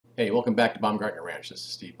Hey, welcome back to Baumgartner Ranch. This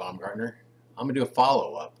is Steve Baumgartner. I'm going to do a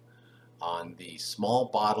follow-up on the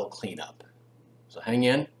small bottle cleanup. So hang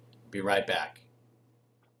in, be right back.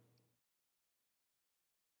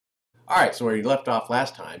 Alright, so where you left off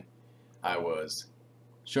last time, I was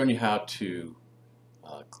showing you how to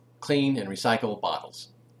clean and recycle bottles.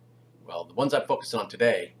 Well, the ones I'm focusing on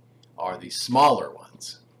today are the smaller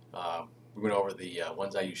ones. We went over the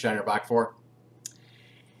ones I use Shiner Bock for.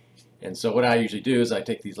 And so what I usually do is I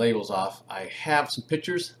take these labels off. I have some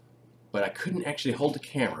pictures, but I couldn't actually hold the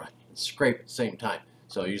camera and scrape at the same time.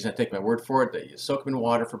 So you just have to take my word for it that you soak them in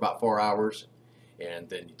water for about 4 hours, and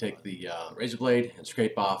then you take the razor blade and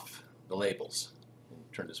scrape off the labels. And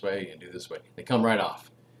turn this way and do this way. They come right off.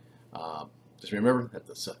 Just remember that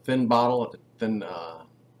it's a thin bottle at the thin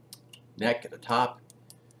neck at the top.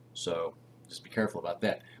 So just be careful about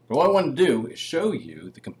that. But what I want to do is show you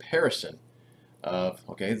the comparison of,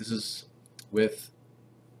 okay, this is with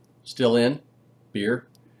still in beer,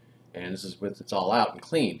 and this is with it's all out and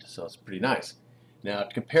cleaned, so it's pretty nice. Now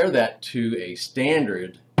to compare that to a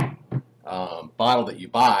standard bottle that you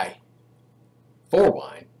buy for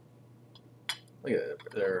wine, look at it,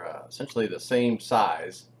 they're essentially the same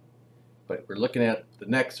size, but we're looking at the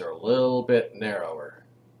necks are a little bit narrower.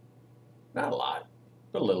 Not a lot,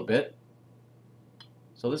 but a little bit.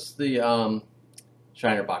 So this is the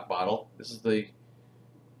Shiner Bock bottle. This is the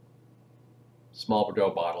small Bordeaux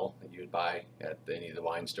bottle that you would buy at any of the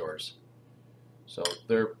wine stores. So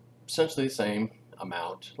they're essentially the same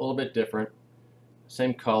amount, a little bit different,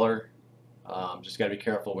 same color. Just got to be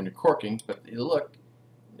careful when you're corking. But you look,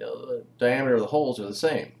 the diameter of the holes are the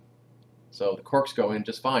same, so the corks go in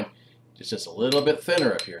just fine. It's just a little bit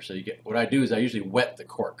thinner up here. So you get what I do is I usually wet the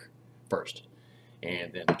cork first,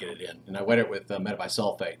 and then get it in. And I wet it with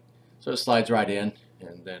metabisulfite. So it slides right in,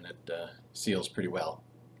 and then it seals pretty well.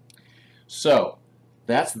 So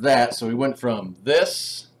that's that. So we went from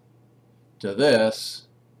this to this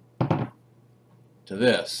to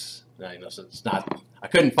this. Now, you know, so it's not. I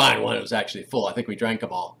couldn't find one that was actually full. I think we drank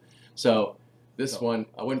them all. So this one,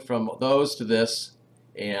 I went from those to this,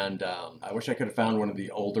 and I wish I could have found one of the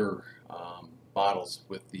older bottles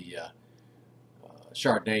with the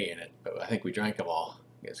Chardonnay in it, but I think we drank them all.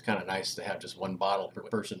 It's kind of nice to have just one bottle per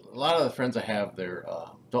person. A lot of the friends I have, they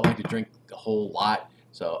don't like to drink a whole lot,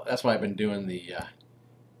 so that's why I've been doing the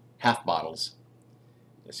half bottles.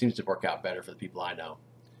 It seems to work out better for the people I know.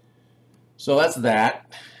 So that's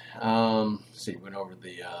that. Let's see, went over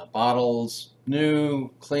the bottles,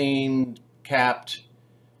 new, clean, capped,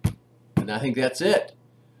 and I think that's it.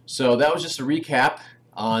 So that was just a recap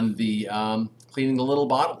on the cleaning the little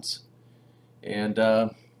bottles. And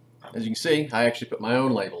as you can see, I actually put my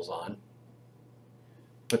own labels on.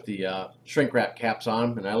 Put the shrink wrap caps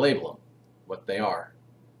on, and I label them what they are.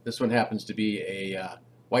 This one happens to be a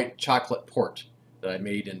white chocolate port that I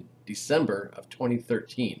made in December of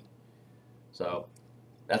 2013. So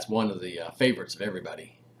that's one of the favorites of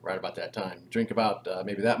everybody right about that time. Drink about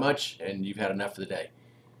maybe that much, and you've had enough for the day.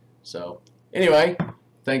 So anyway,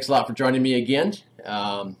 thanks a lot for joining me again.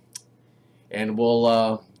 And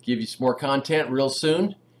we'll give you some more content real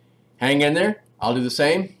soon. Hang in there. I'll do the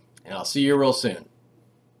same, and I'll see you real soon.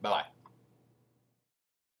 Bye-bye.